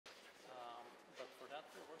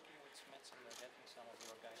some of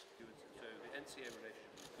your guys. So the NCA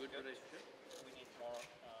relationship is a good relationship. We need more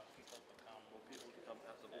people to come. More people to come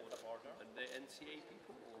at the border. border. And they're NCA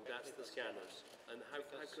people? Or that's the scanners. And how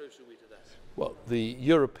close are we to that? Well, the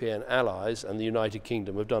European allies and the United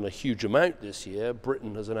Kingdom have done a huge amount this year.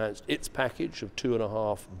 Britain has announced its package of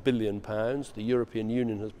 £2.5 billion. The European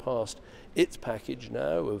Union has passed its package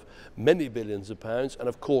now of many billions of pounds. And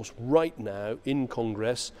of course, right now in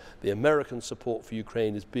Congress, the American support for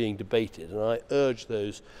Ukraine is being debated. And I urge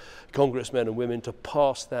those congressmen and women to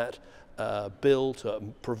pass that bill, to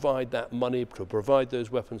provide that money, to provide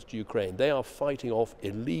those weapons to Ukraine. They are fighting off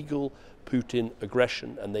illegal Putin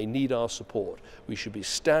aggression and they need our support. We should be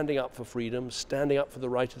standing up for freedom, standing up for the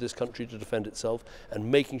right of this country to defend itself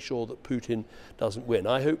and making sure that Putin doesn't win.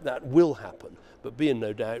 I hope that will happen, but be in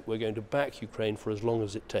no doubt we're going to back Ukraine for as long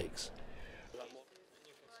as it takes.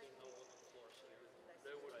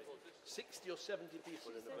 60 or 70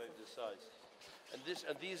 people in a boat this size. And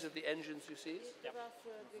these are the engines you see? Yep.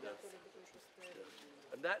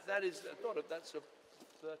 And that's a 30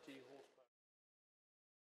 horsepower.